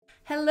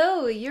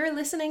Hello, you're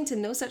listening to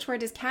No Such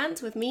Word as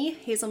Can't with me,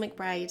 Hazel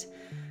McBride.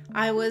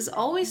 I was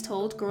always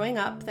told growing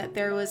up that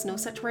there was no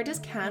such word as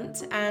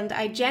can't, and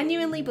I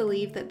genuinely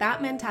believe that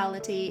that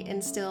mentality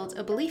instilled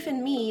a belief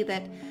in me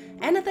that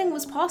anything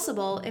was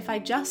possible if I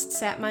just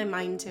set my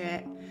mind to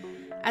it.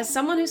 As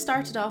someone who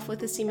started off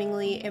with a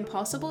seemingly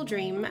impossible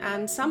dream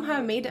and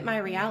somehow made it my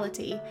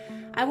reality,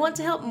 I want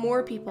to help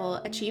more people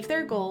achieve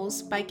their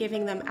goals by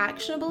giving them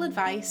actionable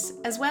advice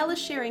as well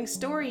as sharing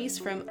stories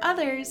from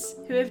others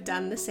who have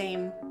done the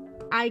same.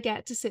 I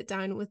get to sit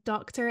down with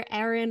Dr.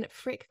 Erin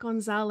Frick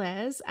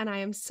Gonzalez, and I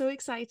am so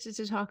excited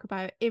to talk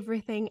about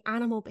everything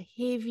animal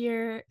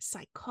behavior,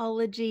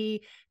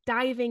 psychology,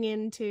 diving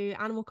into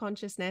animal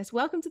consciousness.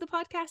 Welcome to the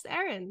podcast,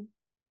 Erin.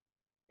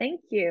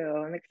 Thank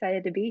you. I'm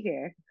excited to be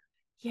here.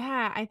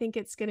 Yeah, I think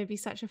it's going to be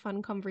such a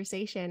fun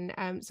conversation.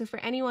 So, for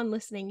anyone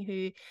listening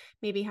who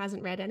maybe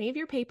hasn't read any of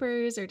your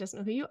papers or doesn't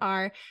know who you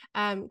are,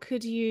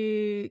 could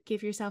you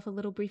give yourself a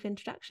little brief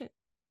introduction?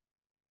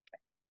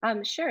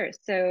 Sure.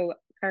 So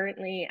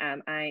currently,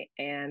 I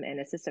am an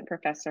assistant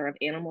professor of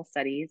animal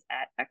studies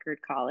at Eckerd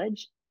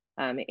College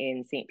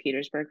in St.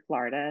 Petersburg,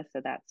 Florida.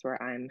 So that's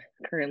where I'm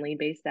currently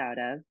based out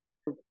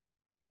of.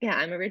 Yeah,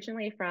 I'm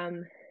originally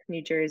from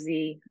New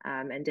Jersey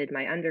and did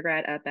my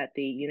undergrad up at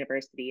the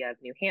University of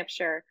New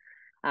Hampshire,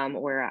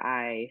 where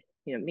I,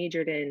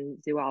 majored in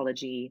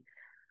zoology.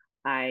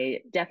 I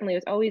definitely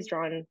was always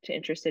drawn to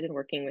interested in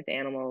working with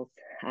animals.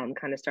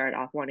 Kind of started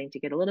off wanting to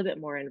get a little bit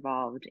more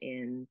involved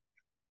in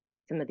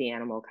some of the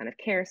animal kind of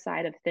care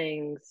side of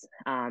things.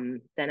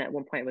 Then at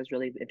one point was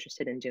really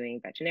interested in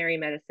doing veterinary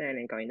medicine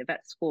and going to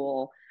vet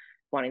school,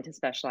 wanting to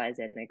specialize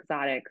in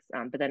exotics.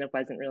 But then it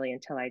wasn't really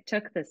until I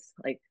took this,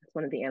 like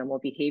one of the animal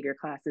behavior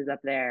classes up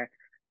there,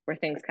 where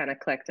things kind of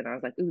clicked, and I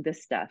was like, "Ooh,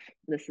 this stuff.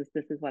 This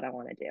is what I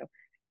want to do."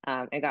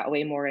 I got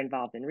way more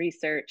involved in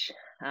research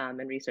and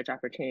research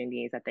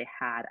opportunities that they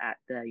had at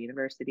the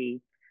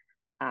university.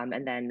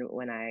 And then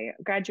when I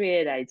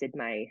graduated, I did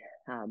my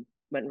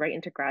went right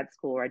into grad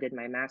school where I did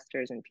my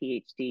master's and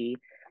PhD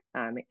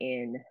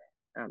in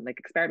like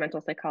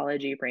experimental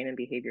psychology, brain and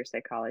behavior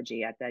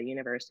psychology at the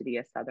University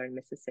of Southern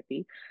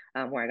Mississippi,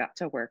 where I got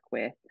to work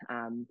with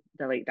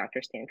the late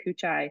Dr. Stan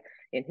Kuchai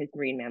in his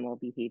marine mammal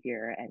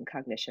behavior and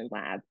cognition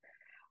lab.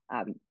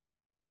 Um,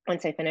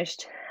 Once I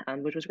finished,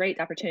 which was a great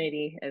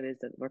opportunity. It was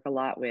to work a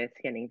lot with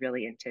getting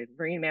really into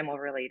marine mammal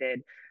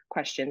related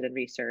questions and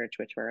research,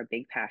 which were a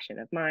big passion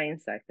of mine.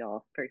 So I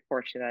feel very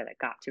fortunate I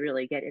got to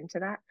really get into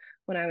that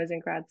when I was in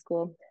grad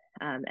school.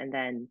 And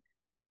then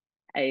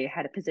I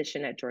had a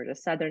position at Georgia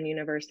Southern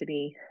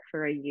University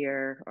for a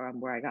year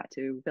where I got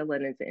to fill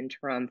in as an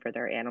interim for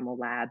their animal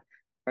lab.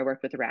 Where I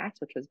worked with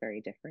rats, which was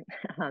very different.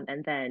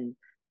 And then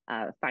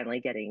finally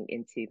getting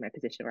into my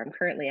position where I'm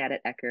currently at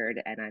Eckerd,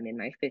 and I'm in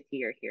my fifth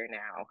year here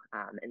now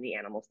in the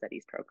animal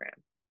studies program.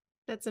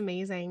 That's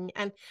amazing.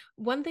 And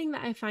one thing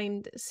that I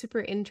find super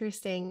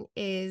interesting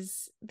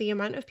is the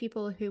amount of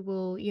people who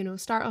will,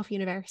 start off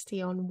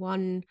university on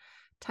one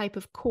type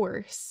of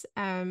course,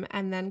 and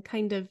then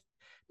kind of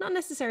not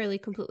necessarily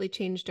completely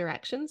change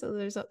direction. So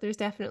there's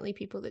definitely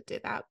people that do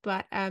that,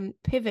 but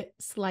pivot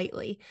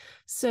slightly.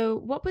 So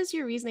what was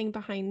your reasoning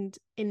behind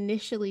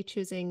initially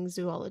choosing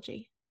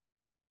zoology?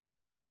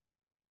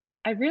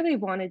 I really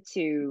wanted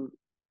to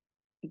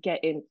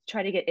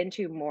try to get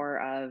into more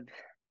of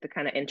the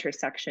kind of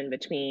intersection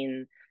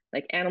between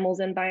like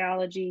animals and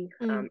biology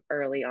Mm,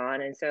 early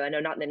on. And so I know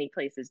not many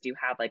places do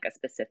have like a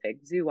specific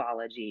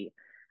zoology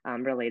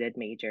related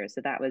major. So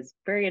that was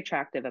very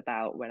attractive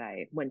about when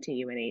I went to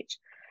UNH.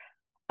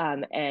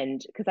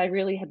 And because I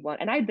really had one,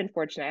 and I'd been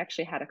fortunate, I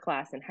actually had a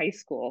class in high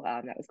school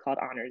that was called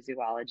honor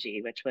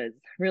zoology, which was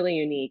really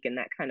unique. And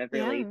that kind of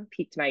really yeah.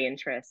 piqued my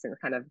interest and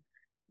kind of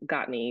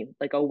got me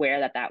like aware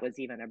that that was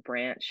even a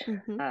branch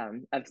Hmm.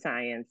 of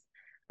science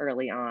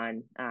early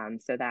on.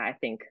 So that I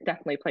think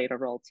definitely played a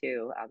role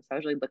too. So I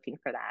was really looking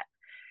for that.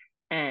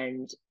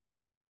 And,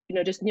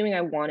 just knowing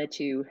I wanted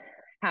to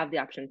have the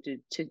option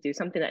to do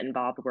something that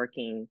involved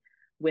working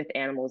with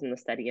animals and the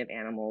study of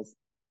animals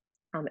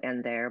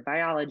and their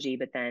biology,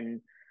 but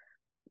then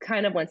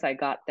kind of once I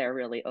got there,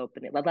 really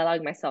open it,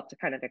 allowing myself to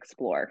kind of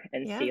explore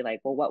and Yeah. see like,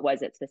 well, what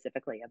was it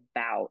specifically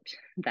about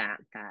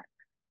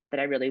that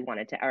I really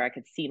wanted to, or I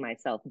could see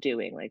myself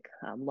doing like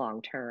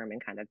long term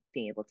and kind of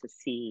being able to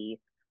see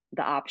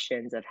the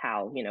options of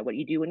how, what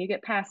you do when you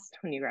get past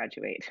when you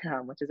graduate,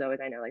 which is always,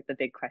 I know, like the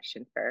big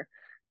question for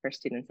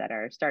students that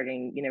are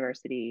starting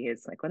university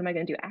is like, what am I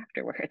going to do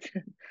afterwards?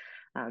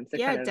 So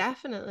Yeah, kind of.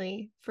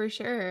 definitely, for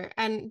sure.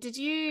 And did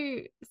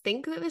you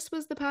think that this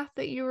was the path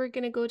that you were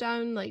going to go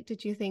down? Like,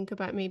 did you think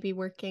about maybe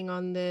working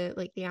on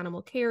the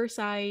animal care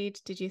side?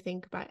 Did you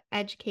think about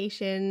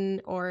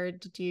education, or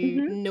did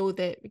you Mhm. know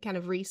that kind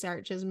of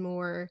research is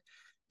more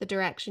the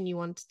direction you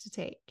wanted to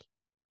take?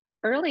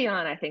 Early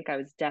on, I think I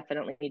was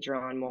definitely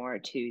drawn more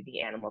to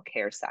the animal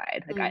care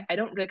side. Like I, Mm, I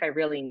don't think I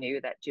really knew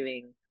that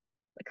doing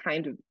the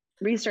kind of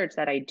research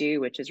that I do,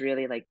 which is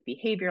really like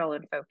behavioral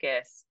in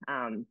focus,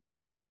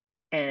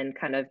 and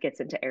kind of gets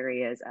into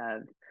areas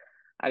of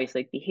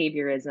obviously like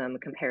behaviorism,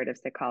 comparative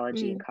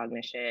psychology, and mm,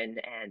 cognition,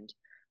 and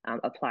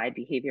applied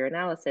behavior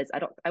analysis.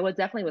 I was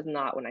definitely was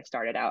not when I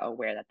started out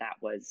aware that that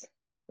was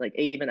like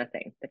even a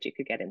thing that you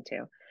could get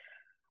into.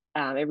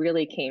 It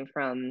really came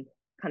from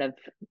kind of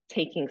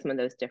taking some of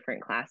those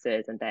different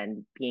classes and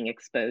then being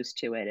exposed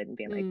to it and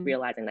being like Mm,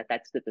 realizing that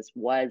this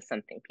was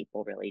something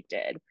people really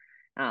did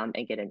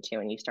and get into.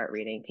 And you start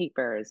reading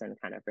papers and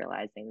kind of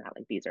realizing that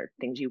like these are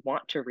things you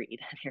want to read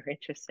and you're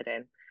interested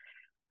in.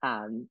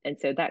 And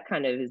so that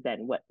kind of is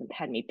then what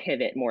had me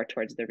pivot more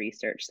towards the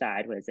research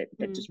side, was it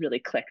that mm, just really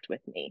clicked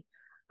with me.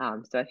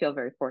 So I feel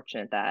very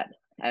fortunate that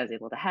I was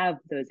able to have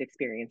those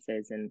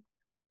experiences and,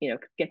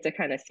 get to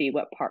kind of see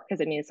what part, because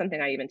I mean, it's something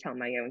I even tell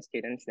my own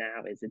students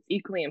now, is it's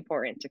equally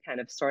important to kind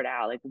of sort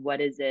out like, what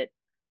is it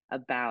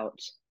about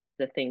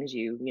the things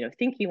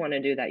think you want to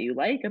do that you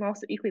like, and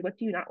also equally, what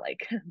do you not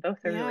like? Both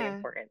are really yeah,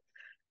 important.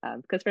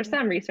 Because for yeah,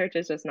 some, research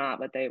is just not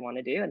what they want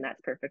to do, and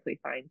that's perfectly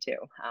fine too.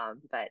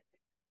 But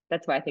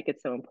that's why I think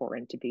it's so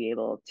important to be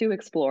able to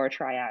explore,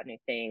 try out new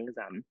things.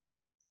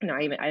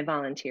 I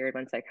volunteered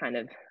once I kind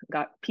of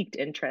got piqued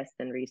interest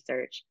in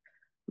research.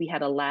 We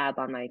had a lab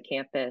on my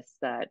campus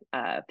that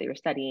they were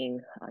studying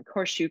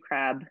horseshoe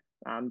crab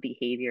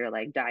behavior,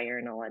 like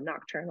diurnal and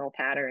nocturnal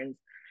patterns.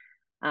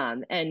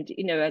 And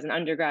as an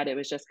undergrad, it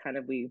was just kind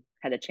of, we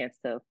had a chance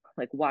to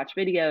like watch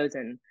videos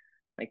and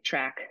like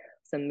track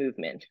some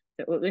movement.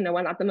 So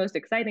well, not the most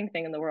exciting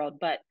thing in the world,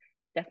 but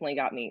definitely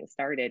got me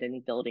started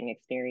in building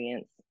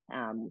experience.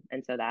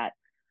 And so that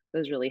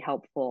was really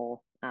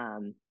helpful.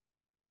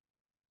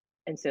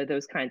 And so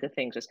those kinds of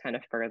things just kind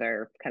of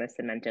further kind of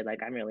cemented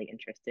like I'm really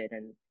interested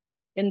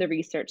in the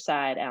research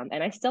side.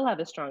 And I still have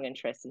a strong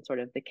interest in sort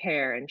of the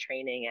care and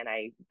training, and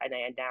I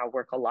now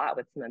work a lot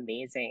with some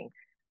amazing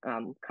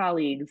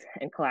colleagues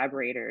and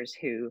collaborators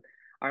who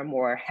are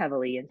more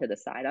heavily into the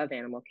side of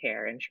animal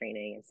care and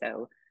training. And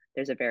so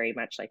there's a very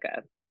much like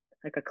a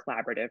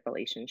collaborative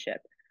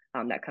relationship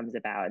that comes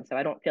about. And so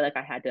I don't feel like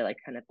I had to like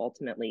kind of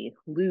ultimately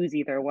lose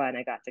either one.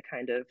 I got to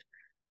kind of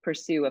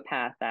pursue a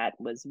path that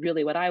was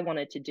really what I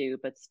wanted to do,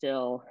 but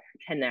still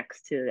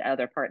connects to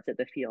other parts of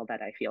the field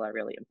that I feel are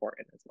really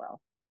important as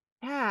well.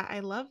 yeah, I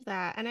love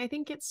that. And I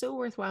think it's so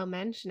worthwhile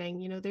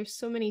mentioning, there's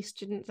so many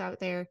students out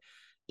there,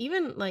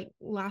 even like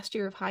last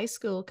year of high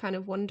school, kind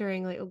of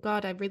wondering, like, oh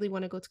God, I really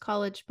want to go to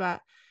college,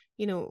 but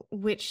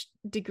which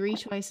degree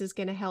choice is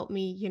going to help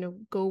me,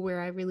 go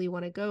where I really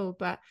want to go.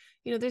 But,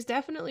 there's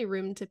definitely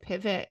room to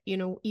pivot,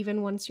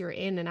 even once you're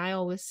in. And I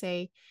always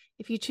say,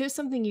 if you choose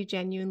something you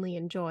genuinely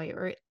enjoy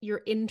or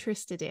you're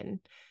interested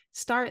in,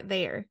 start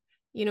there.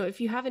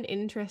 If you have an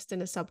interest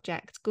in a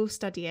subject, go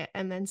study it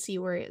and then see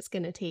where it's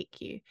going to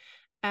take you.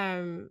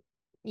 Um,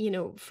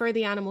 for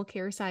the animal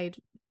care side,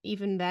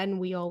 even then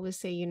we always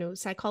say,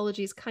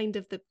 psychology is kind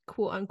of the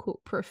quote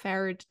unquote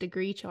preferred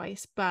degree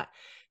choice, but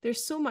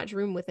there's so much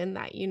room within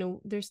that.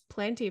 There's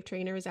plenty of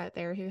trainers out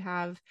there who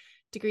have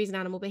degrees in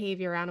animal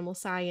behavior, animal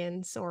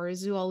science, or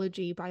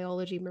zoology,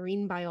 biology,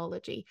 marine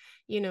biology,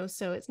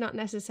 so it's not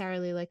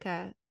necessarily like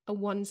a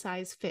one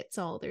size fits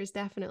all. There's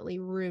definitely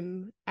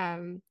room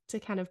to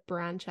kind of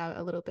branch out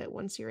a little bit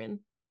once you're in.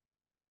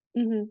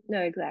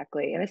 No,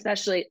 exactly. And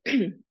especially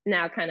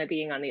now kind of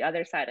being on the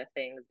other side of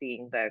things,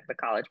 being the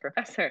college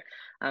professor,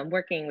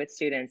 working with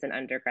students and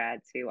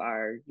undergrads who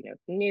are,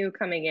 new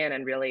coming in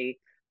and really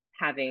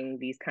having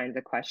these kinds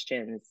of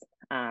questions.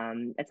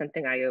 It's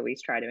something I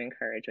always try to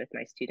encourage with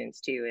my students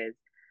too, is,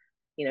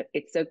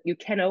 it's so you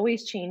can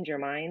always change your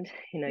mind.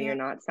 You're Yeah.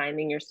 not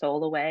signing your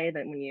soul away,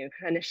 that when you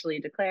initially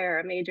declare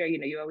a major,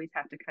 you always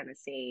have to kind of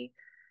see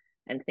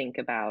and think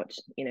about,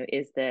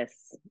 is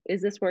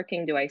this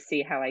working? Do I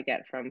see how I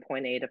get from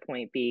point A to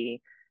point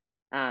B?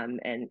 And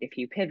if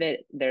you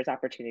pivot, there's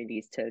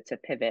opportunities to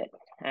pivot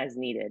as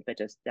needed, but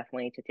just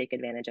definitely to take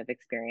advantage of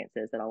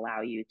experiences that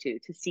allow you to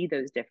see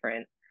those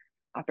different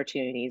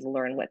opportunities,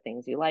 learn what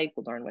things you like,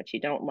 learn what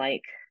you don't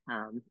like.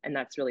 And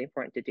that's really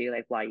important to do,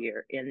 like while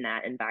you're in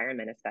that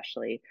environment,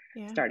 especially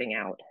Yeah. starting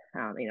out,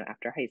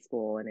 after high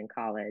school and in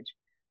college.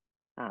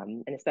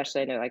 And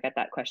especially, I know I get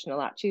that question a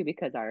lot too,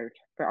 because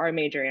for our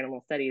major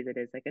animal studies, it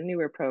is like a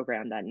newer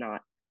program that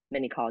not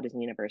many colleges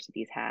and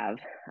universities have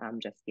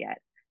just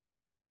yet.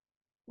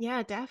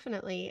 Yeah,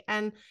 definitely.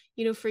 And,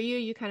 for you,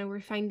 you kind of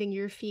were finding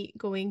your feet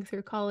going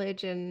through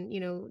college and,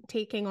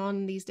 taking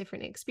on these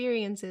different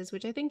experiences,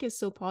 which I think is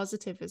so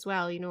positive as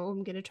well.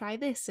 I'm going to try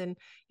this and,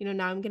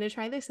 now I'm going to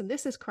try this and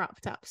this is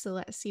cropped up. So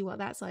let's see what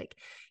that's like.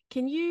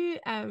 Can you,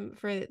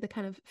 for the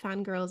kind of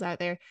fangirls out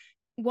there,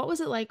 what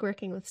was it like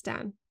working with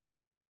Stan?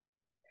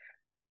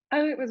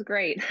 Oh, it was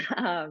great.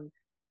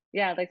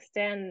 Yeah, like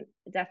Stan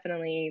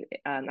definitely,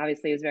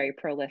 obviously, was very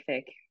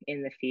prolific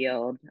in the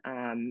field,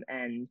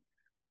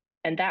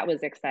 and that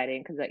was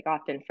exciting because like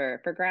often for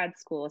grad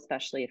school,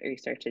 especially if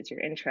research is your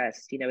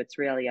interest, it's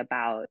really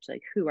about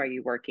like who are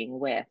you working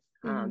with,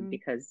 Hmm.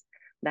 because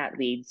that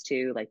leads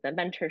to like the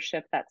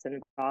mentorship that's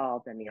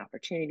involved and the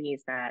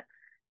opportunities that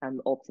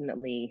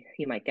ultimately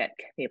you might get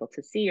be able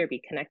to see or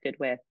be connected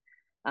with.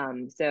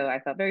 So I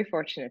felt very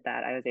fortunate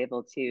that I was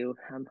able to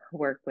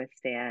work with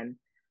Stan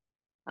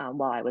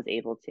while I was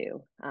able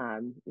to.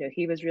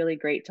 He was really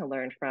great to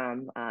learn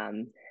from,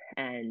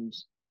 and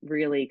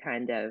really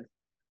kind of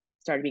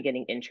started me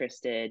getting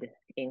interested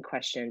in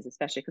questions,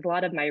 especially because a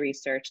lot of my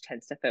research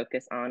tends to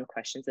focus on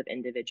questions of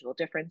individual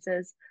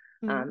differences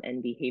Mm.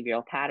 and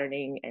behavioral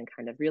patterning, and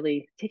kind of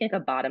really taking a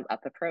bottom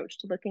up approach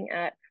to looking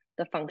at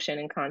the function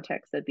and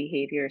context of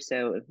behavior.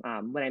 So,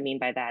 what I mean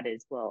by that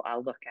is, well,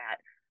 I'll look at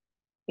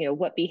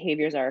what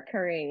behaviors are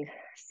occurring,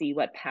 see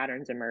what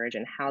patterns emerge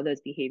and how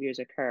those behaviors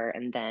occur,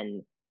 and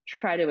then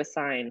try to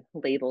assign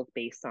labels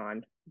based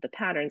on the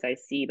patterns I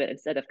see, but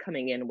instead of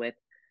coming in with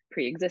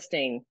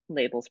pre-existing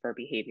labels for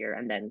behavior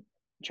and then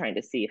trying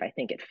to see if I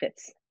think it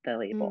fits the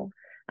label.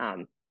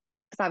 Mm.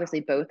 Because obviously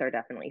both are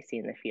definitely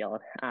seen in the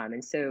field.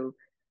 And so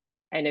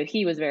I know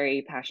he was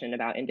very passionate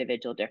about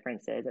individual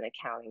differences and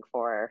accounting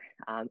for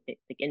like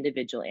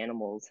individual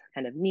animals'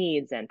 kind of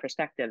needs and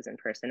perspectives and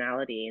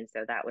personality. And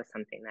so that was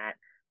something that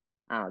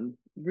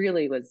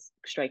really was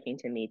striking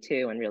to me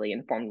too, and really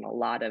informed a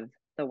lot of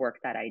the work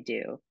that I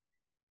do.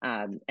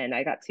 And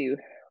I got to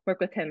work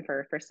with him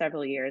for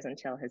several years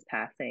until his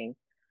passing.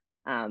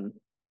 Um,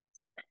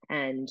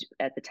 and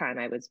at the time,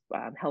 I was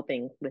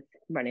helping with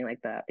running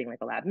like the being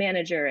like a lab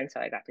manager, and so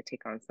I got to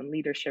take on some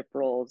leadership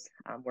roles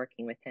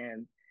working with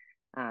him.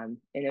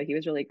 You know, he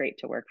was really great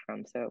to work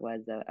from, so it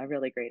was a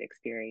really great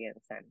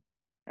experience.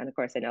 And of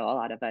course, I know a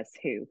lot of us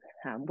who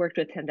worked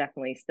with him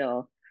definitely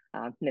still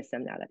miss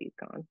him now that he's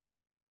gone.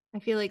 I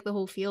feel like the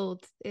whole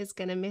field is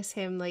going to miss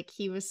him. Like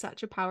he was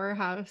such a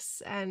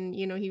powerhouse and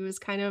he was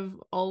kind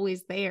of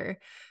always there.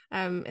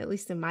 At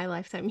least in my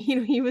lifetime,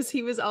 he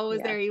was always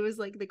Yeah. there. He was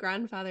like the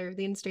grandfather of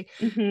the industry.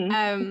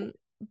 Hmm.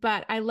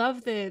 But I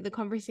love the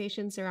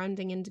conversation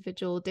surrounding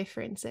individual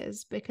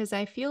differences because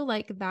I feel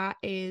like that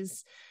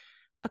is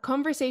a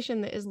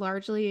conversation that is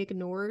largely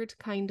ignored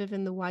kind of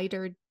in the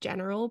wider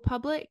general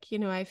public.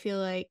 I feel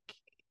like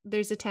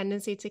there's a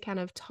tendency to kind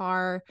of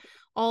tar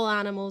all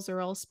animals or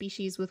all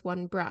species with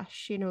one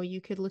brush.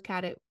 You could look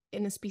at it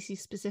in a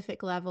species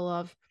specific level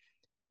of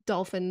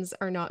dolphins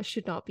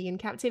should not be in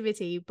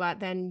captivity, but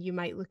then you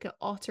might look at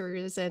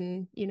otters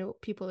and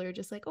people are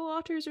just like, oh,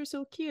 otters are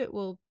so cute.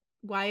 Well,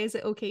 why is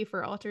it okay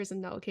for otters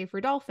and not okay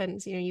for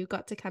dolphins? You've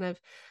got to kind of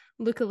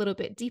look a little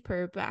bit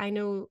deeper. But I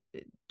know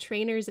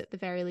trainers at the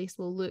very least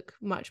will look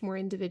much more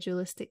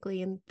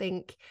individualistically and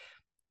think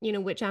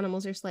which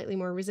animals are slightly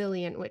more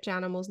resilient, which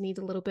animals need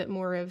a little bit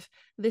more of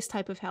this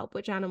type of help,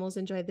 which animals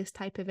enjoy this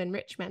type of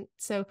enrichment.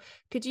 So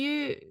could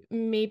you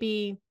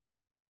maybe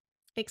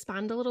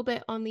expand a little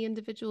bit on the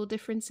individual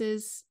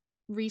differences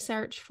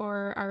research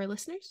for our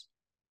listeners?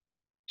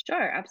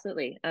 Sure,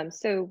 absolutely. And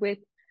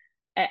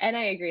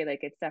I agree, like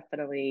it's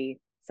definitely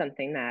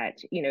something that,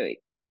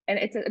 and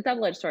it's a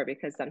double-edged sword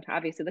because sometimes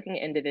obviously looking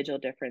at individual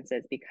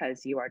differences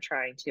because you are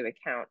trying to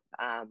account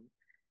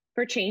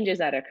for changes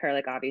that occur,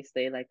 like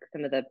obviously like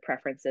some of the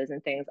preferences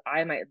and things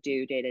I might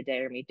do day to day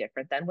are me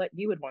different than what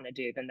you would want to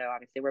do, even though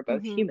obviously we're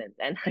both Mm-hmm. humans.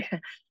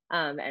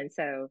 And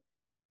so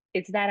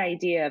it's that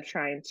idea of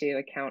trying to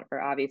account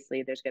for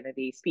obviously there's going to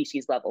be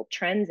species level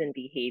trends in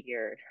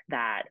behavior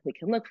that we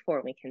can look for,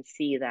 and we can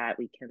see that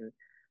we can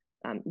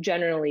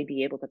generally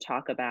be able to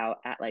talk about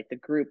at like the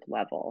group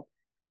level.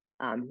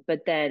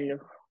 But then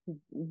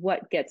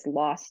what gets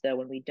lost though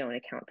when we don't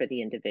account for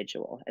the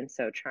individual? And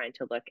so trying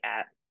to look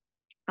at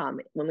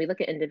when we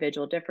look at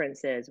individual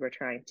differences, we're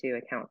trying to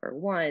account for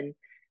one,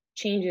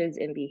 changes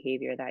in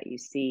behavior that you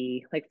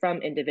see like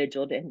from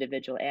individual to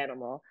individual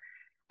animal.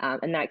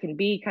 And that can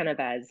be kind of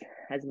as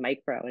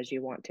micro as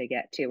you want to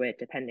get to it,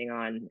 depending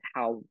on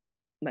how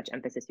much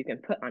emphasis you can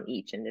put on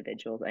each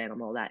individual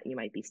animal that you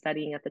might be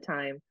studying at the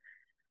time.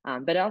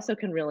 But it also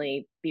can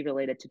really be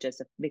related to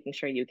just making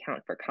sure you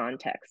account for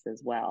context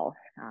as well,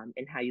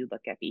 in how you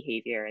look at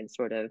behavior and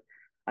sort of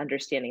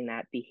understanding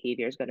that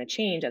behavior is going to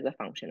change as a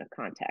function of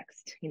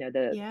context.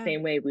 The Yeah.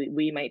 same way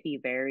we might be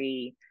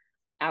very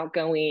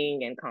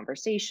outgoing and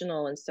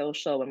conversational and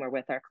social when we're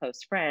with our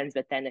close friends,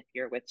 but then if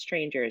you're with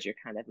strangers, you're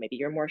kind of maybe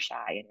you're more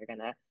shy and you're going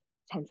to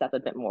tense up a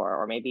bit more,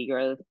 or maybe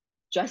you're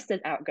just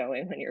as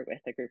outgoing when you're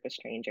with a group of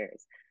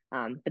strangers.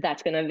 But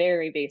that's going to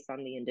vary based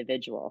on the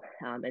individual.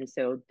 And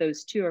so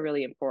those two are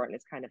really important.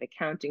 It's kind of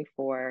accounting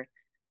for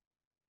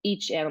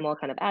each animal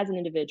kind of as an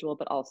individual,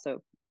 but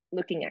also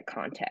looking at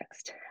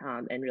context,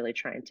 and really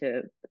trying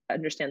to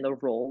understand the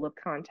role of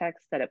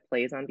context that it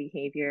plays on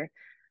behavior,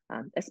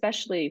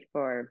 especially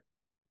for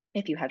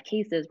if you have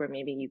cases where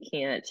maybe you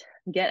can't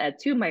get at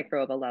too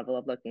micro of a level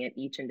of looking at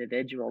each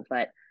individual,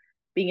 but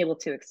being able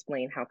to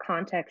explain how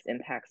context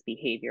impacts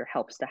behavior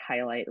helps to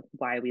highlight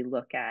why we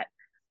look at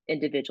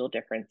individual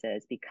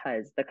differences,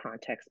 because the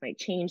context might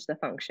change the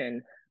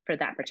function for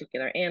that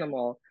particular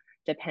animal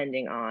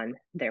depending on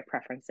their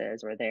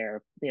preferences or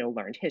their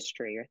learned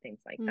history or things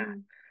like that.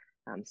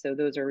 Mm. So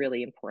those are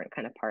really important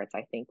kind of parts,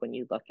 I think, when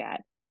you look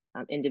at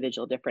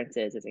individual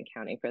differences, is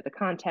accounting for the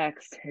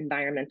context,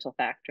 environmental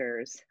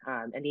factors,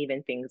 and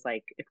even things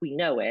like if we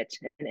know it,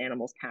 an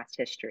animal's past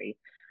history.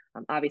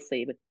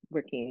 Obviously, with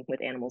working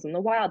with animals in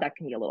the wild, that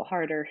can be a little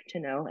harder to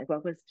know, like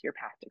what was your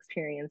past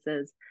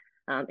experiences.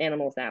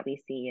 animals that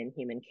we see in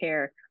human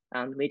care,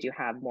 we do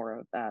have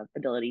more of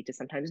ability to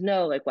sometimes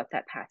know like what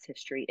that past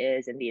history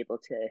is and be able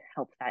to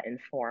help that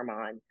inform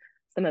on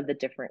some of the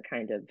different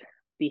kind of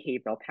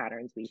behavioral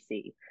patterns we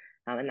see.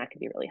 And that can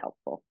be really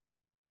helpful.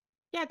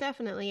 Yeah,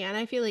 definitely. And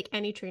I feel like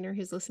any trainer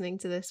who's listening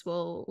to this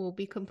will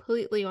be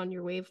completely on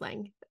your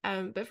wavelength.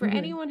 But for Hmm.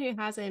 anyone who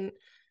hasn't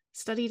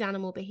studied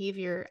animal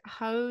behavior,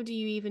 how do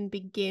you even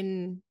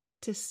begin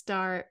to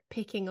start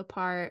picking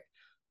apart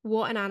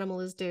what an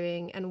animal is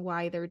doing and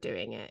why they're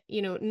doing it?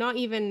 You know, not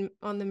even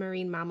on the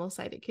marine mammal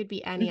side, it could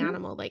be any Hmm.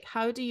 animal. Like,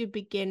 how do you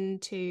begin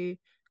to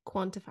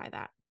quantify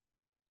that?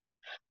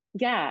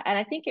 Yeah, and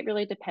I think it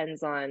really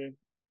depends on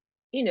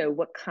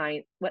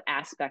what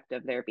aspect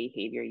of their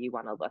behavior you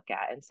want to look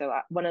at. And so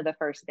one of the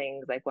first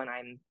things, like when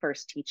I'm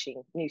first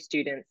teaching new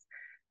students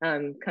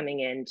coming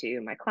into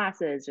my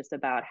classes, just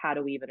about how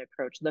do we even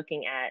approach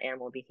looking at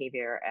animal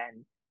behavior,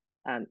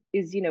 and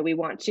is we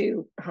want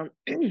to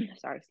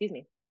sorry, excuse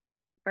me.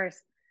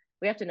 First,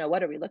 we have to know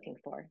what are we looking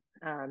for,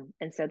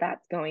 and so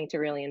that's going to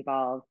really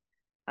involve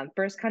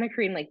first kind of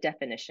creating like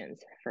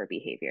definitions for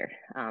behavior.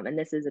 And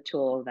this is a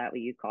tool that we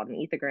use called an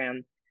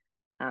ethogram,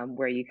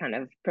 where you kind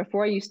of,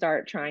 before you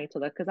start trying to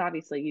look, because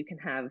obviously you can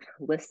have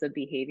lists of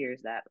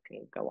behaviors that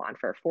can go on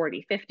for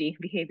 40, 50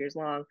 behaviors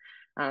long,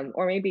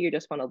 or maybe you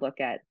just want to look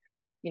at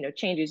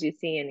changes you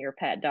see in your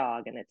pet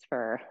dog, and it's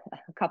for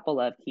a couple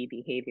of key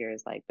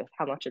behaviors like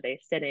how much are they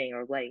sitting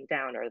or laying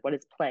down, or what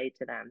is play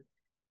to them.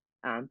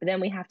 But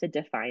then we have to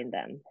define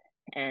them,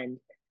 and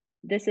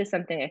this is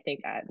something I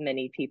think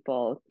many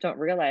people don't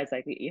realize.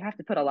 Like, you have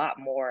to put a lot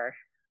more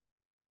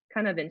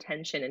kind of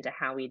intention into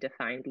how we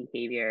define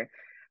behavior.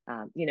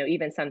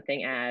 Even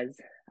something as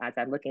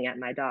I'm looking at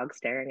my dog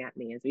staring at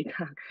me as we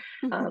talk,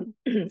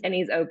 and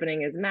he's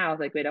opening his mouth.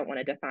 Like, we don't want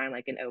to define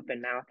like an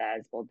open mouth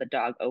as, well, the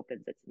dog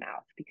opens its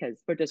mouth, because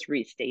we're just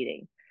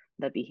restating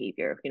the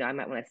behavior. I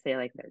might want to say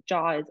like their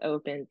jaw is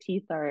open,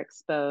 teeth are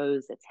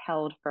exposed, it's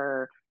held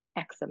for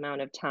X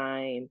amount of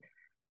time,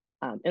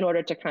 in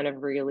order to kind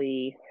of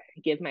really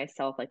give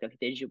myself like a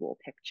visual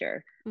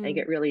picture and Mm,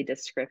 get really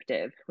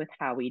descriptive with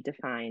how we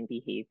define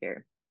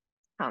behavior.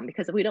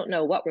 Because if we don't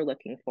know what we're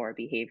looking for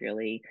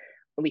behaviorally,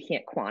 we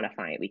can't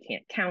quantify it, we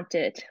can't count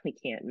it, we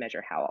can't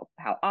measure how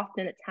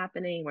often it's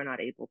happening, we're not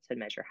able to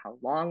measure how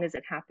long is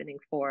it happening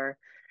for.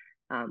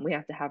 We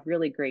have to have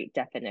really great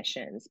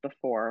definitions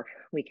before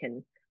we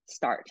can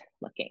start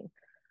looking.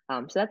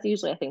 So that's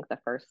usually, I think, the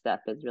first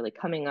step, is really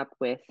coming up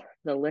with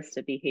the list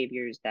of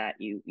behaviors that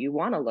you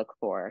want to look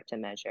for to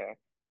measure,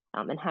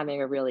 and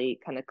having a really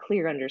kind of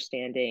clear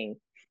understanding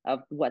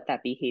of what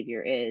that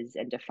behavior is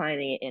and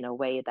defining it in a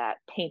way that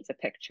paints a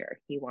picture.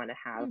 You want to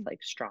have mm,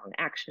 like strong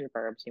action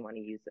verbs. You want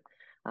to use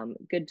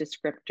good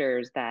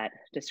descriptors that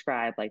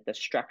describe like the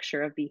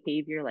structure of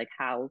behavior, like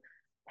how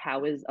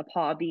is a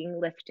paw being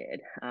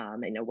lifted?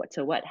 What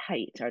to what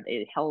height are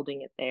they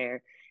holding it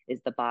there? Is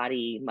the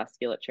body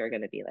musculature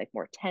going to be like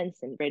more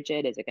tense and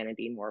rigid? Is it going to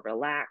be more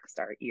relaxed?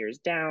 Are ears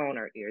down?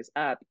 Are ears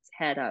up? Is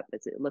head up?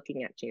 Is it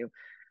looking at you?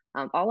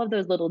 All of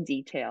those little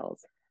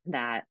details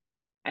that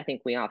I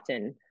think we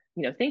often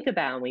think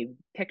about and we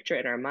picture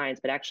it in our minds,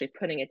 but actually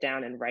putting it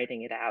down and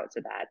writing it out so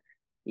that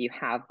you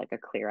have like a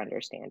clear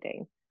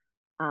understanding.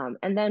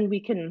 And then we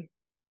can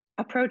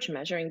approach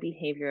measuring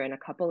behavior in a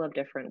couple of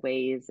different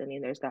ways. I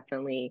mean, there's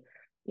definitely,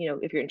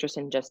 if you're interested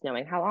in just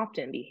knowing how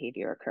often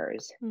behavior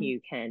occurs, mm, you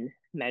can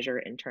measure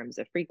in terms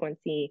of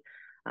frequency,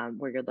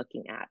 where you're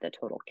looking at the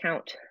total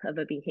count of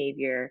a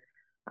behavior.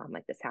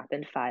 Like, this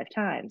happened 5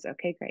 times.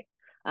 Okay, great.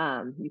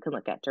 You can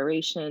look at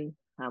duration,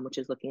 which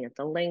is looking at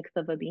the length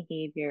of a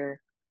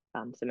behavior.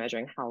 So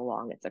measuring how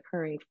long it's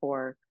occurring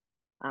for.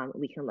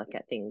 We can look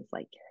at things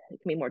like, it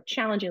can be more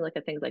challenging, look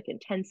at things like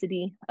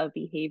intensity of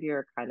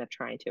behavior, kind of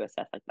trying to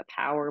assess like the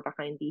power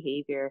behind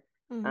behavior.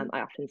 mhm,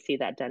 I often see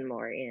that done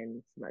more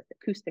in some like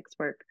acoustics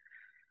work,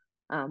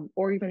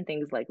 or even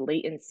things like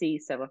latency.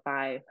 So if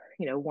I,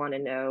 want to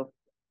know,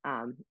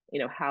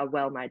 how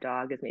well my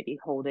dog is maybe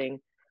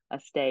holding a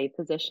stay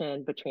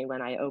position between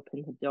when I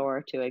open the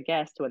door to a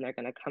guest, when they're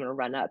going to come and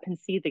run up and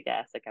see the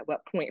guest, like at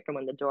what point from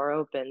when the door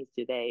opens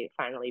do they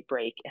finally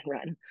break and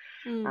run.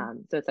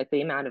 mm. So it's like the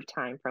amount of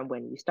time from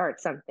when you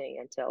start something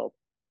until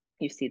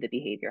you see the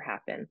behavior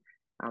happen.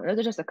 Those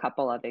are just a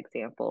couple of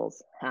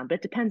examples, but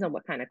it depends on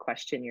what kind of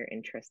question you're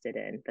interested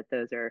in.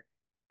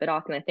 But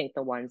often I think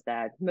the ones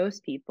that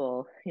most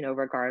people,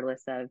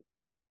 regardless of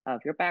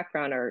your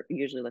background, are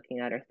usually looking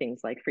at are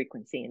things like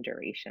frequency and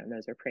duration.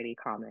 Those are pretty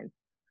common.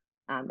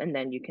 And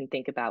then you can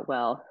think about,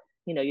 well,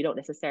 you don't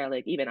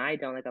necessarily, even I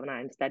don't, like when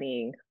I'm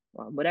studying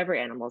whatever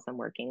animals I'm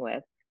working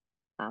with,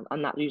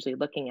 I'm not usually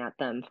looking at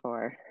them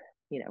for,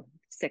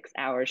 6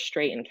 hours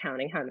straight and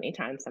counting how many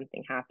times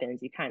something happens.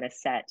 You kind of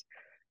set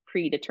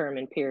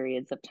predetermined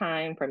periods of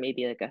time for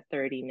maybe like a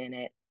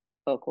 30-minute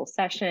focal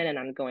session. And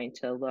I'm going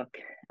to look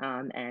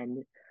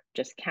and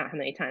just count how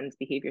many times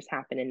behaviors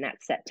happen in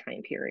that set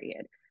time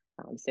period.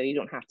 So you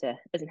don't have to,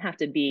 it doesn't have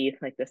to be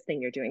like this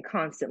thing you're doing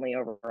constantly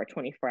over a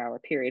 24-hour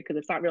period, because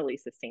it's not really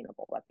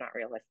sustainable. That's not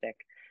realistic.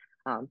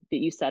 That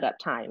you set up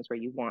times where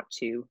you want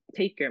to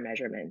take your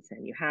measurements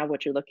and you have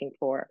what you're looking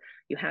for,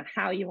 you have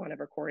how you want to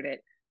record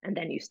it, and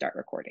then you start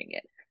recording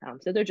it.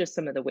 So they're just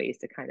some of the ways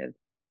to kind of,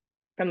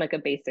 from like a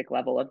basic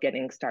level of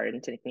getting started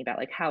into thinking about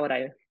like, how would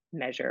I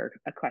measure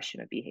a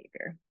question of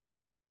behavior?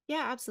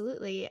 Yeah,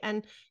 absolutely.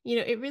 And,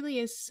 it really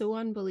is so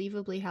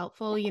unbelievably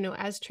helpful.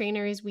 As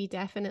trainers, we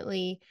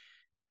definitely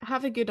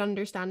have a good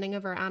understanding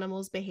of our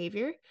animals'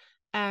 behavior.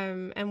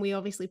 And we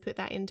obviously put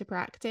that into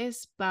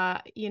practice.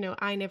 But,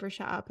 I never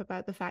shut up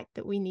about the fact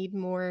that we need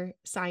more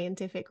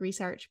scientific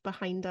research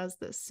behind us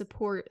that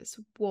supports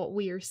what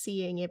we are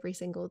seeing every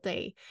single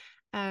day.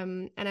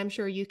 And I'm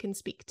sure you can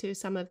speak to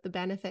some of the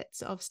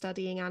benefits of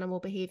studying animal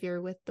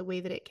behavior with the way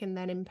that it can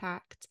then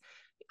impact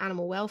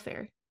animal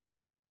welfare.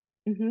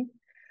 Mm-hmm.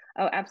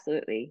 Oh,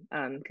 absolutely.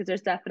 Because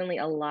there's definitely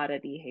a lot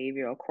of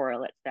behavioral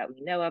correlates that we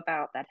know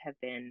about that have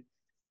been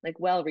like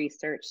well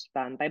researched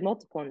by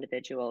multiple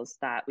individuals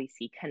that we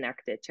see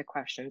connected to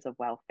questions of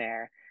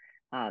welfare.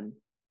 Um,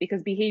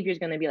 because behavior is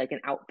going to be like an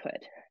output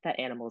that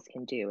animals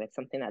can do. It's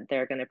something that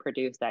they're going to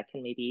produce that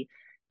can maybe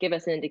give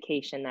us an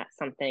indication that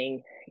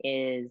something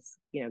is,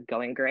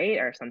 going great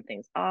or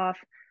something's off.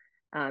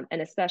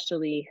 And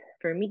especially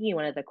for me,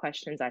 one of the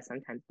questions I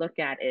sometimes look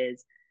at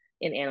is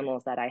in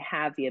animals that I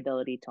have the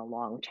ability to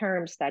long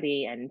term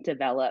study and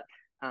develop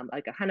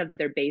like a kind of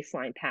their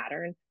baseline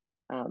pattern,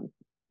 um,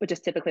 which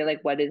is typically like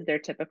what is their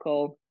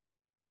typical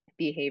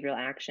behavioral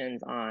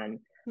actions on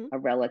Hmm. a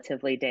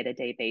relatively day to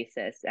day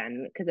basis.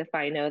 And because if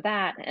I know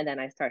that and then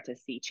I start to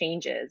see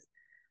changes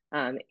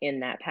in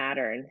that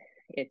pattern,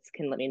 it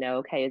can let me know,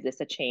 okay, is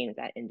this a change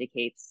that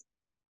indicates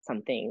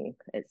something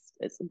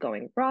is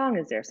going wrong?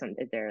 Is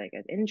there like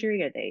an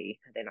injury? Are they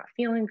not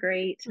feeling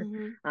great?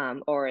 Hmm.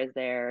 Or is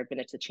there been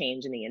a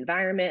change in the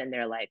environment and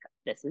they're like,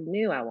 this is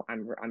new,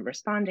 I'm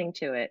responding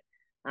to it.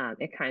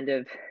 It kind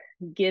of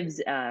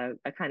gives a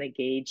kind of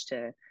gauge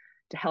to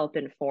help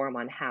inform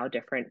on how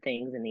different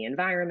things in the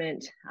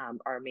environment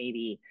are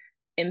maybe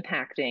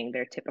impacting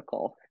their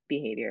typical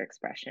behavior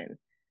expression.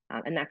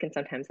 And that can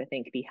sometimes, I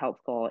think, be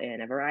helpful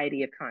in a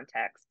variety of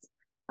contexts,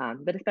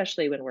 but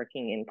especially when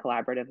working in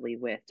collaboratively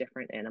with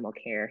different animal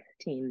care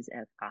teams,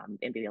 and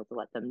being able to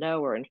let them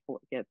know or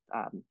give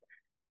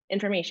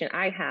information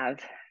I have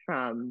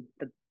from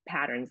the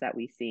patterns that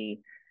we see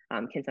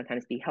can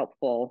sometimes be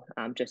helpful,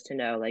 just to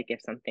know like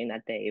if something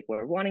that they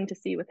were wanting to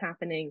see was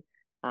happening,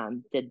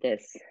 did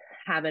this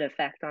have an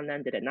effect on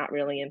them? Did it not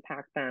really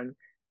impact them?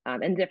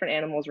 And different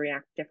animals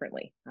react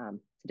differently to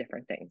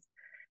different things.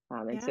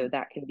 And so Yeah.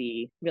 that can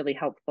be really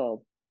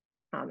helpful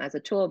as a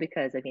tool,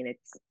 because I mean,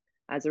 it's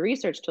as a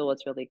research tool,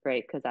 it's really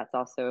great because that's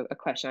also a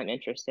question I'm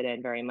interested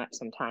in very much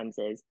sometimes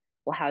is,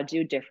 well, how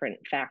do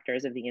different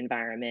factors of the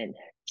environment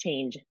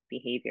change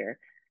behavior,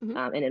 Hmm.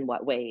 and in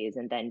what ways?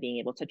 And then being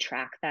able to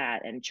track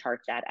that and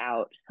chart that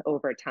out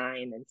over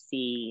time and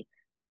see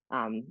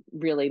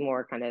really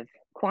more kind of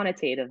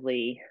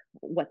quantitatively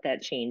what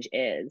that change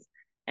is.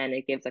 And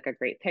it gives like a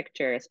great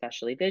picture,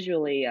 especially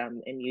visually,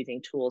 and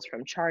using tools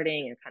from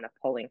charting and kind of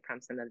pulling from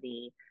some of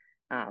the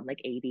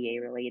like ABA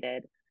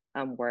related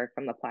work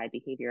from applied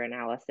behavior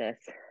analysis,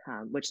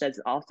 which does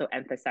also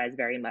emphasize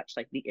very much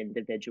like the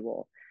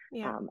individual,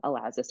 Yeah.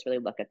 allows us to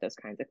really look at those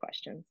kinds of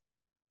questions.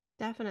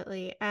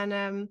 Definitely.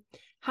 And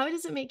how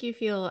does it make you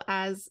feel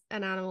as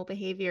an animal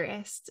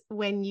behaviorist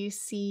when you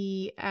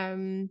see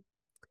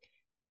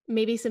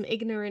maybe some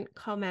ignorant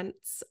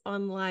comments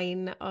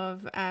online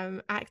of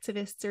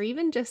activists or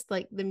even just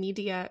like the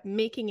media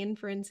making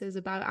inferences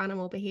about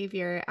animal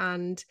behavior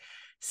and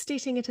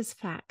stating it as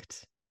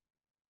fact?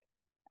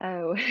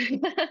 Oh,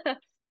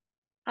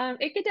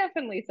 it could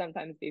definitely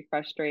sometimes be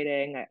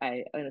frustrating.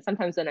 And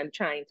sometimes when I'm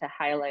trying to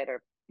highlight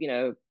or,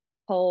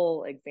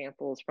 pull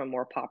examples from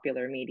more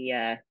popular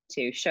media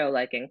to show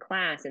like in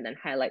class and then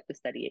highlight the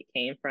study it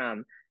came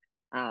from.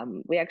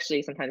 We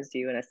actually sometimes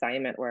do an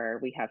assignment where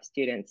we have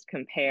students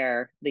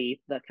compare the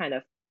kind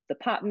of the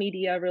pop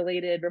media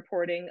related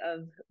reporting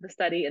of the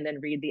study and then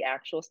read the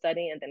actual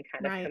study and then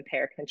kind of Right.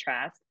 compare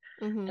contrast.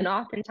 Mm-hmm. And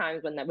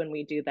oftentimes when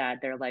we do that,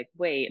 they're like,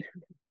 wait,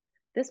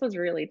 this was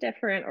really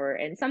different, or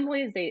in some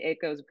ways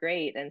it goes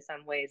great, in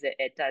some ways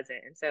it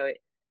doesn't. And so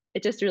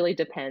it just really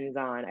depends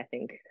on, I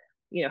think,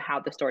 how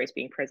the story is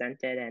being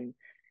presented. And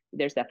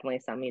there's definitely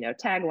some,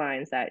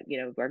 taglines that,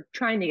 we're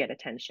trying to get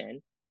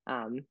attention,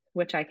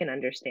 which I can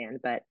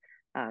understand, but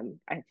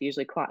I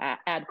usually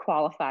add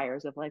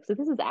qualifiers of like, so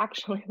this is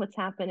actually what's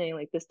happening.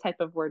 Like this type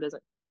of word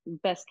doesn't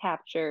best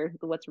capture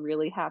what's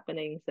really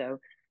happening. So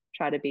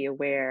try to be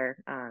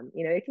aware.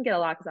 It can get a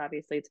lot because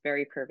obviously it's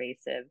very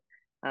pervasive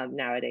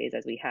nowadays,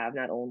 as we have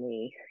not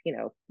only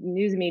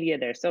news media,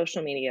 there's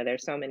social media,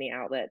 there's so many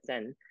outlets,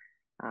 and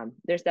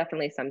there's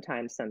definitely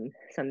sometimes some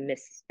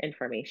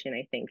misinformation,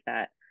 I think,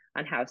 that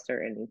on how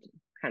certain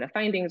kind of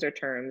findings or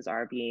terms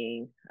are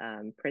being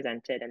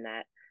presented, and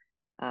that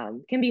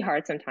can be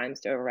hard sometimes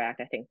to overreact.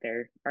 I think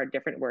there are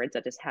different words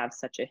that just have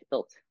such a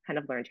built kind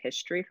of learned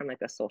history from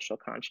like a social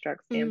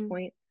construct Mm-hmm.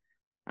 standpoint,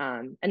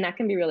 And that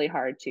can be really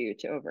hard to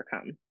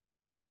overcome.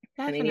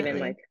 I mean, even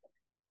like, Definitely.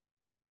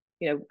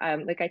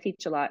 like I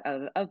teach a lot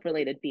of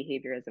related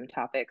behaviorism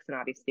topics. And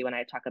obviously, when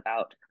I talk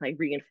about like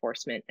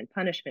reinforcement and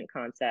punishment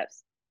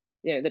concepts,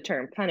 the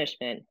term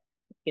punishment,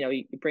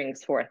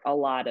 brings forth a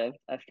lot of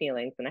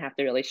feelings. And I have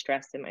to really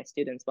stress to my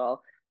students,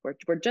 well,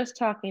 we're just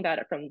talking about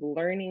it from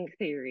learning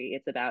theory.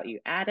 It's about you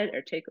added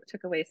or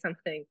took away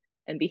something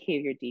and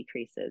behavior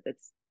decreases.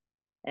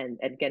 And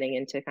getting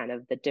into kind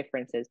of the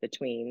differences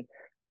between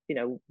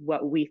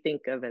what we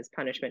think of as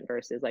punishment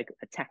versus like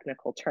a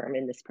technical term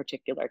in this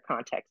particular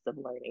context of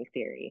learning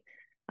theory.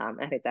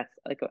 I think that's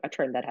like a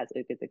term that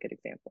is a good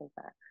example of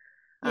that.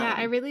 Yeah,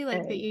 I really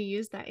like that And you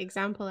use that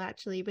example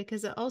actually,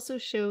 because it also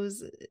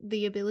shows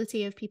the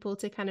ability of people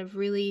to kind of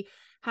really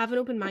have an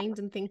open mind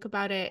and think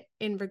about it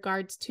in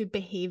regards to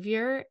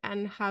behavior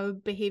and how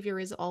behavior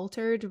is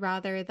altered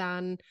rather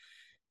than,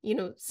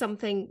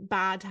 something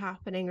bad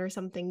happening or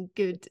something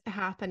good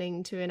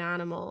happening to an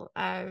animal.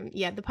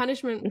 Yeah, the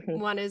punishment mhm,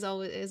 one is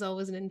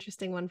always an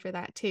interesting one for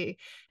that too.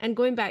 And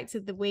going back to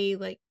the way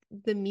like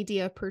the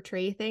media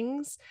portray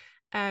things,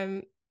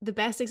 um, the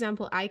best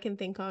example I can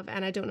think of,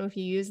 and I don't know if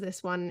you use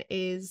this one,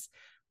 is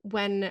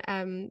when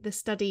the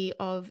study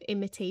of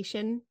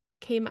imitation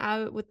came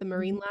out with the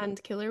mhm,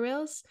 Marineland killer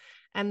whales,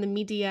 and the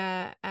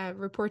media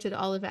reported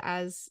all of it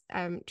as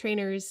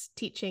trainers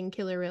teaching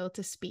killer whale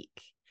to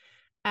speak.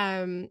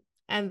 Um,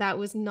 and that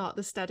was not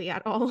the study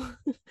at all.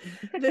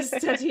 The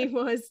study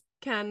was,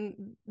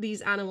 can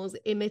these animals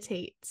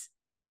imitate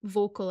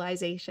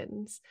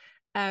vocalizations?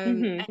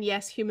 mhm. And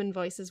yes, human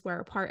voices were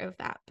a part of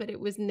that, but it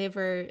was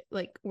never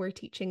like we're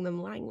teaching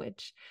them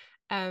language.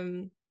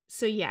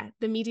 So yeah,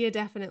 the media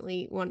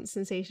definitely wants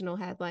sensational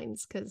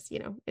headlines because,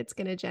 it's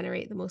going to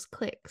generate the most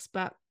clicks.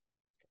 But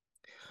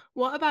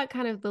what about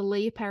kind of the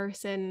lay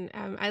person?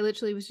 I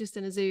literally was just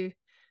in a zoo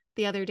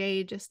the other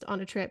day, just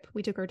on a trip.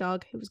 We took our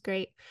dog. It was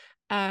great.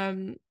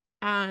 Um,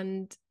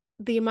 and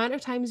the amount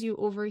of times you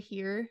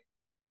overhear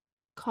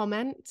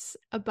comments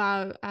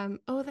about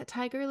oh, that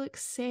tiger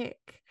looks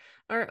sick,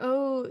 or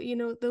oh,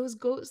 those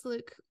goats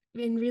look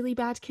in really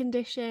bad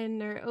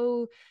condition, or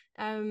oh,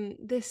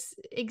 this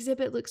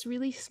exhibit looks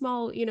really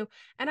small,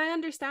 and I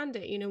understand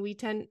it. We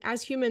tend,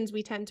 as humans,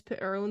 we tend to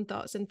put our own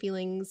thoughts and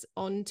feelings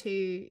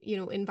onto,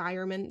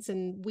 environments,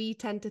 and we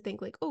tend to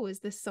think like, oh, is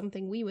this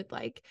something we would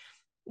like?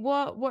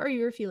 What are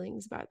your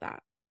feelings about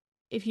that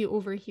if you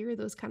overhear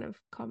those kind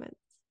of comments?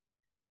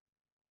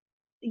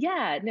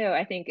 Yeah, no,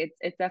 I think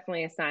it's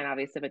definitely a sign,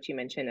 obviously, of what you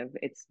mentioned of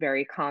it's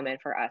very common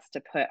for us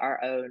to put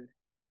our own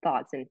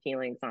thoughts and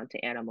feelings onto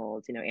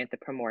animals,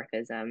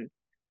 anthropomorphism.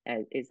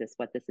 Is this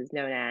what this is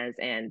known as?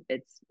 And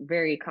it's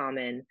very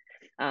common.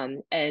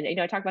 And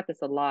I talk about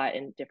this a lot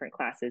in different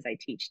classes I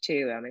teach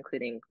too,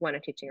 including one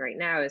I'm teaching right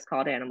now is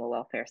called Animal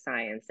Welfare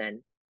Science,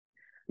 and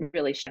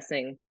really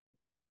stressing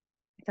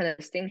kind of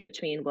distinction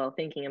between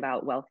thinking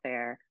about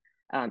welfare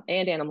and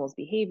animals'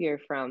 behavior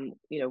from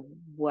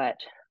what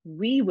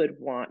we would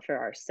want for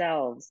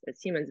ourselves as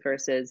humans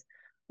versus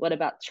what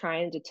about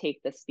trying to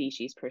take the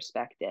species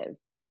perspective.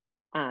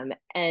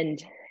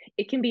 And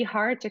it can be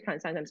hard to kind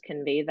of sometimes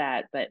convey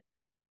that, but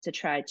to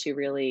try to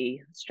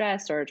really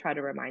stress or try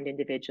to remind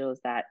individuals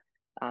that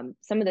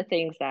some of the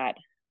things that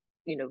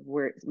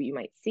you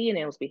might see in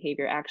animals'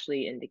 behavior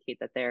actually indicate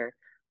that they're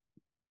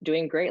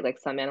doing great. Like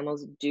some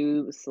animals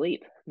do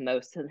sleep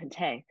most of the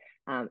day.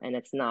 And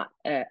it's not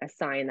a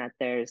sign that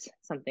there's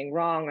something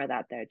wrong or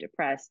that they're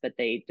depressed, but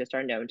they just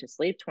are known to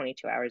sleep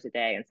 22 hours a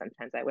day. And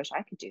sometimes I wish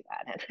I could do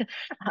that. And,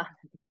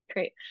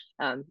 great.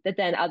 But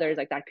then others,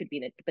 like that could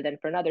be, but then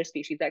for another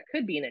species, that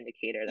could be an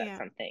indicator that Yeah.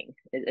 something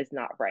is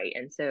not right.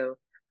 And so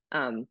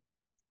um,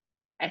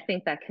 I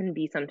think that can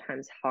be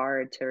sometimes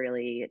hard to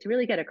really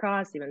get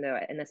across, even though,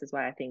 and this is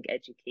why I think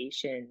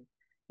education,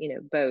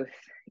 both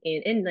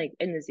in like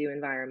in the zoo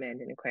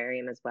environment and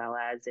aquarium as well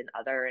as in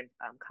other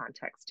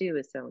contexts too,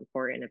 is so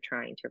important of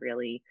trying to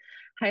really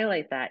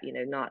highlight that,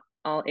 not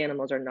all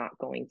animals are not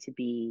going to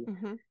be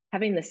Mm-hmm.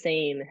 having the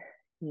same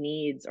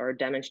needs or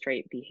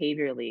demonstrate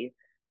behaviorally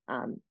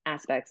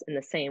aspects in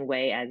the same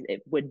way as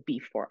it would be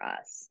for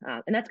us.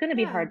 And that's going to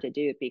be Yeah. hard to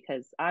do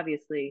because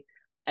obviously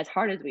as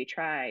hard as we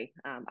try,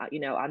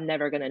 I'm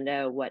never going to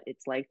know what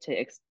it's like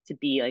to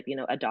be like,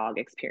 a dog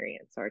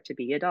experience or to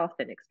be a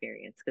dolphin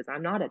experience because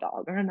I'm not a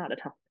dog or I'm not a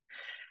dolphin.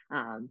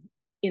 Um,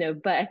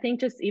 but I think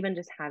just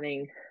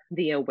having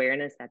the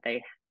awareness that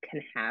they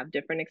can have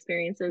different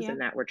experiences Yeah.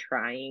 and that we're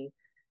trying,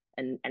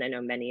 and I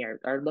know many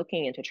are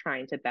looking into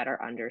trying to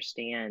better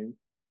understand,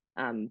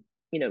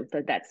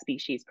 that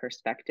species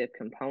perspective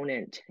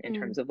component in Mm.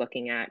 terms of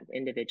looking at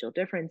individual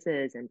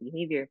differences and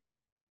behavior.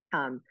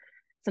 Um,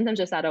 Sometimes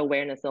just that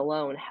awareness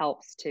alone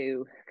helps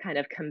to kind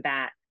of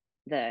combat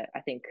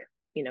I think,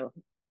 you know,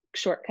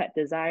 shortcut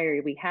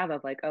desire we have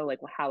of like, oh,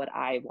 like, well, how would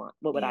I want?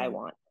 What would I Yeah.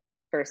 want?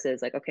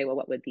 Versus like, okay, well,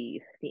 what would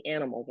the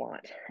animal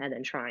want? And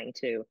then trying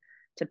to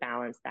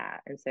balance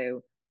that. And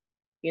so,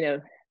 you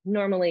know,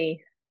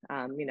 normally,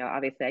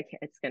 obviously,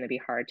 it's going to be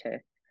hard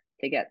to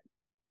get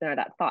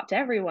that thought to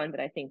everyone, but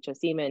I think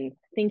just even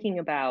thinking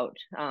about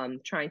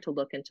trying to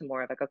look into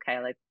more of like, okay,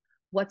 like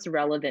what's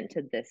relevant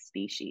to this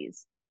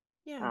species.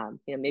 Yeah.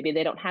 Maybe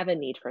they don't have a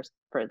need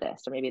for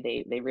this, or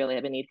maybe they really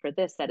have a need for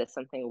this. That is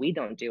something we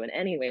don't do in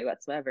any way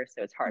whatsoever.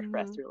 So it's hard for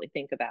us Hmm. to really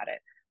think about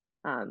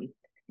it.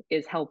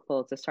 Is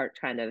helpful to start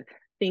kind of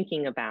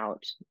thinking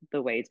about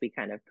the ways we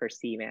kind of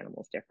perceive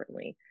animals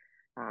differently.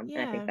 And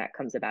I think Yeah. that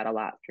comes about a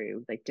lot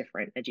through like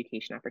different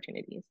education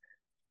opportunities.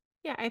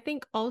 Yeah, I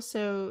think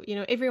also,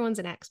 everyone's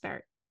an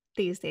expert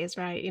these days,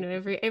 right?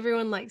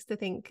 Everyone likes to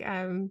think they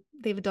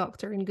have a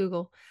doctor in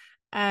Google.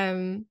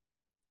 Um,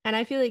 and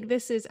I feel like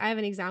I have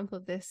an example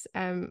of this.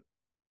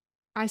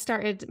 I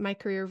started my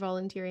career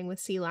volunteering with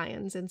sea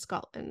lions in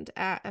Scotland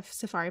at a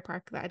safari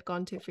park that I'd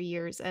gone to for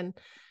years. And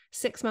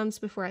 6 months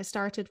before I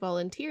started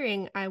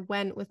volunteering, I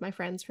went with my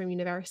friends from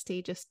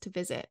university just to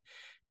visit.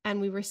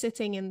 And we were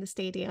sitting in the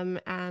stadium,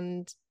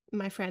 and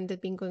my friend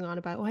had been going on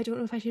about, oh, I don't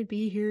know if I should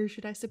be here.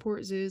 Should I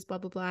support zoos? Blah,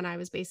 blah, blah. And I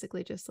was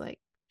basically just like,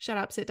 shut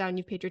up, sit down,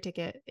 you've paid your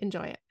ticket,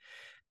 enjoy it.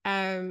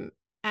 Um,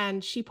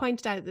 and she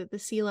pointed out that the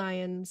sea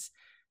lions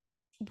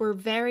were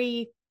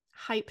very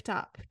hyped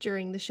up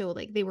during the show.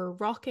 Like they were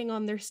rocking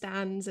on their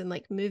stands and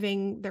like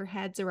moving their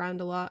heads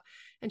around a lot.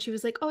 And she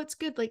was like, oh, it's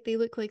good. Like they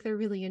look like they're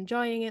really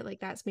enjoying it. Like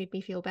that's made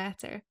me feel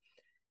better.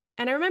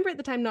 And I remember at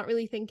the time not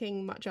really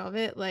thinking much of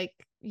it, like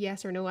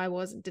yes or no,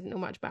 didn't know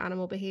much about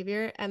animal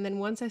behavior. And then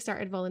once I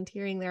started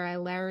volunteering there, I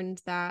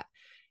learned that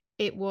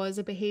it was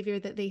a behavior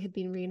that they had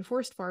been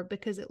reinforced for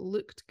because it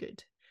looked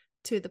good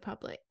to the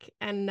public.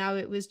 And now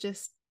it was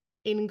just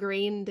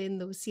ingrained in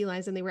those sea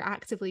lions, and they were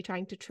actively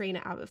trying to train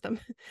it out of them.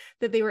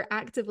 That they were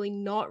actively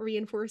not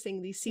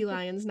reinforcing these sea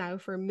lions now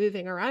for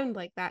moving around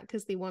like that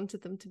because they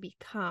wanted them to be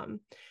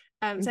calm.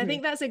 So I Mm-hmm.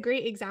 think that's a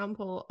great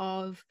example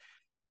of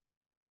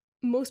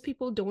most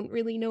people don't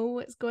really know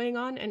what's going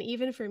on. And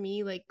even for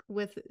me, like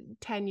with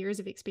 10 years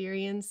of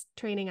experience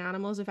training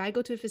animals, if I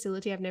go to a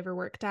facility I've never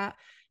worked at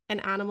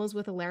and animals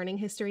with a learning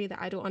history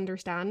that I don't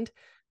understand,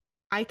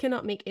 I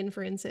cannot make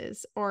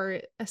inferences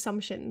or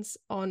assumptions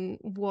on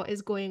what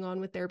is going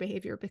on with their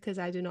behavior because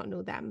I do not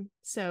know them.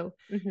 So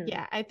Mm-hmm.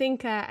 yeah, I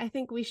think that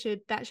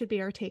should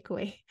be our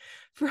takeaway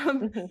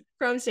from Mm-hmm.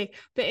 from today.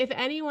 But if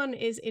anyone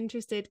is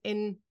interested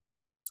in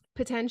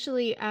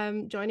potentially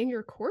joining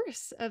your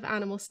course of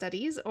animal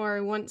studies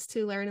or wants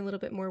to learn a little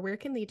bit more, where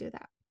can they do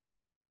that?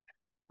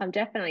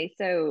 Definitely.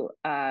 So,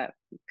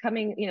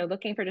 coming,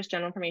 looking for just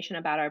general information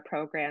about our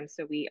program.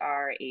 So we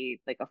are a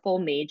full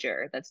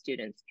major that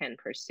students can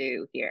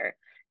pursue here,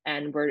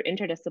 and we're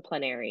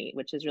interdisciplinary,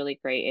 which is really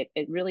great.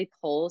 It really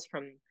pulls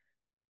from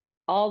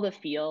all the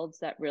fields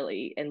that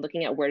really, and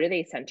looking at where do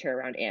they center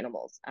around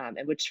animals, and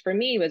which for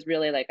me was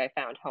really like I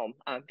found home,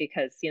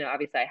 because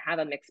obviously I have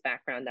a mixed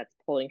background that's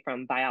pulling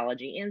from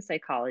biology and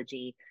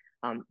psychology,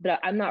 but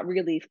I'm not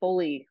really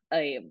fully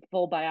a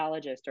full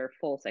biologist or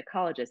full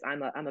psychologist.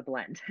 I'm a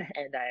blend,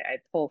 and I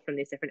pull from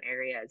these different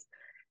areas,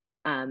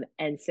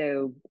 and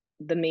so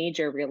the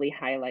major really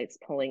highlights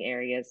pulling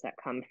areas that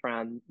come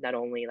from not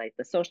only like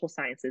the social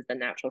sciences, the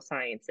natural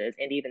sciences,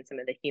 and even some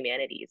of the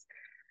humanities,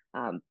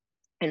 um,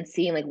 and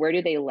seeing like where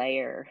do they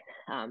layer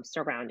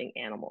surrounding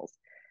animals.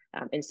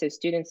 And so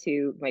students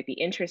who might be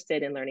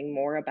interested in learning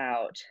more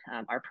about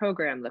our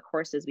program, the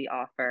courses we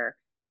offer,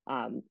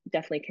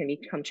 definitely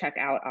come check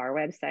out our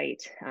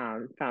website,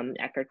 from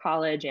Eckerd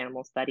College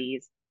Animal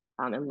Studies,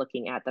 and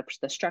looking at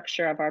the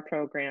structure of our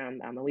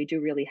program. And we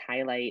do really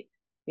highlight,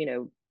 you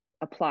know,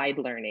 applied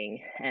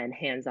learning and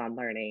hands-on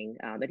learning.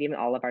 And even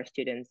all of our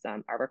students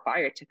are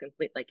required to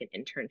complete like an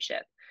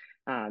internship,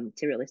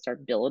 to really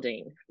start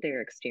building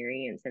their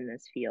experience in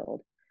this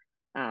field.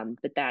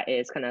 But that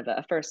is kind of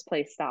a first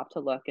place stop to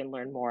look and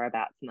learn more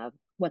about some of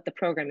what the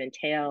program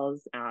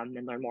entails,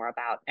 and learn more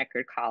about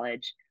Eckerd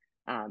College.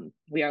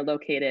 We are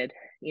located,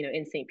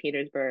 in St.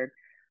 Petersburg,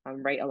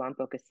 right along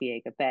Boca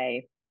Ciega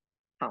Bay.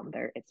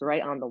 It's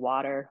right on the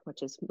water,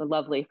 which is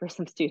lovely for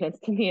some students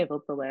to be able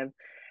to live.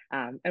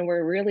 And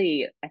we're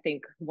really, I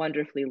think,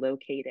 wonderfully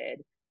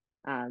located,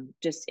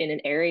 just in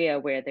an area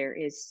where there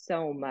is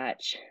so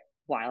much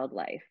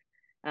wildlife,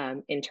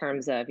 in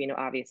terms of,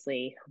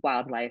 obviously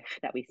wildlife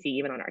that we see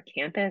even on our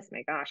campus.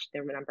 My gosh,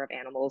 there are a number of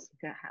animals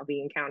that we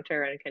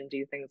encounter and can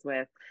do things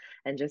with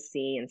and just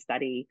see and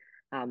study,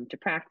 to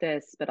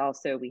practice. But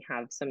also, we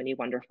have so many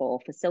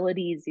wonderful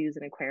facilities, zoos,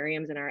 and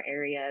aquariums in our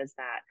areas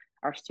that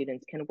our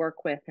students can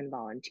work with and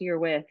volunteer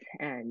with.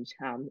 And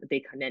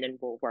they come in and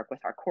will work with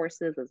our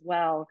courses as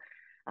well.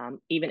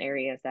 Even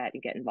areas that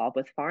you get involved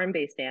with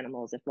farm-based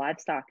animals, if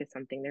livestock is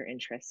something they're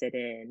interested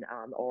in,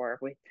 or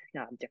with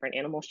different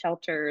animal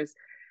shelters,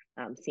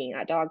 seeing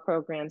dog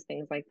programs,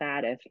 things like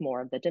that. If more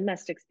of the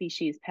domestic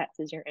species pets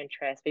is your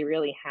interest, we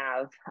really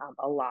have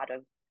a lot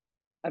of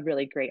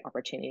really great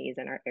opportunities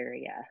in our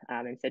area.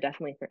 And so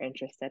definitely if you're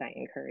interested, I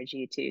encourage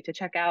you to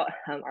check out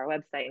our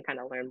website and kind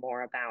of learn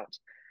more about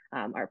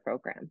our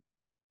program.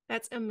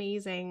 That's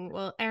amazing.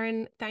 Well,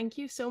 Erin, thank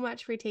you so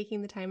much for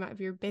taking the time out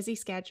of your busy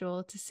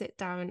schedule to sit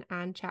down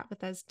and chat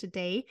with us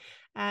today.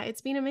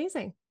 It's been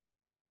amazing.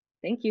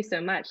 Thank you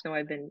so much. No,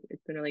 it's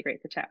been really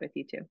great to chat with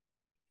you too.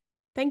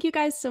 Thank you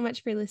guys so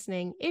much for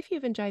listening. If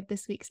you've enjoyed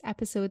this week's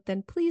episode,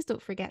 then please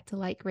don't forget to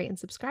like, rate, and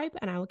subscribe,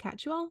 and I will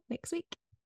catch you all next week.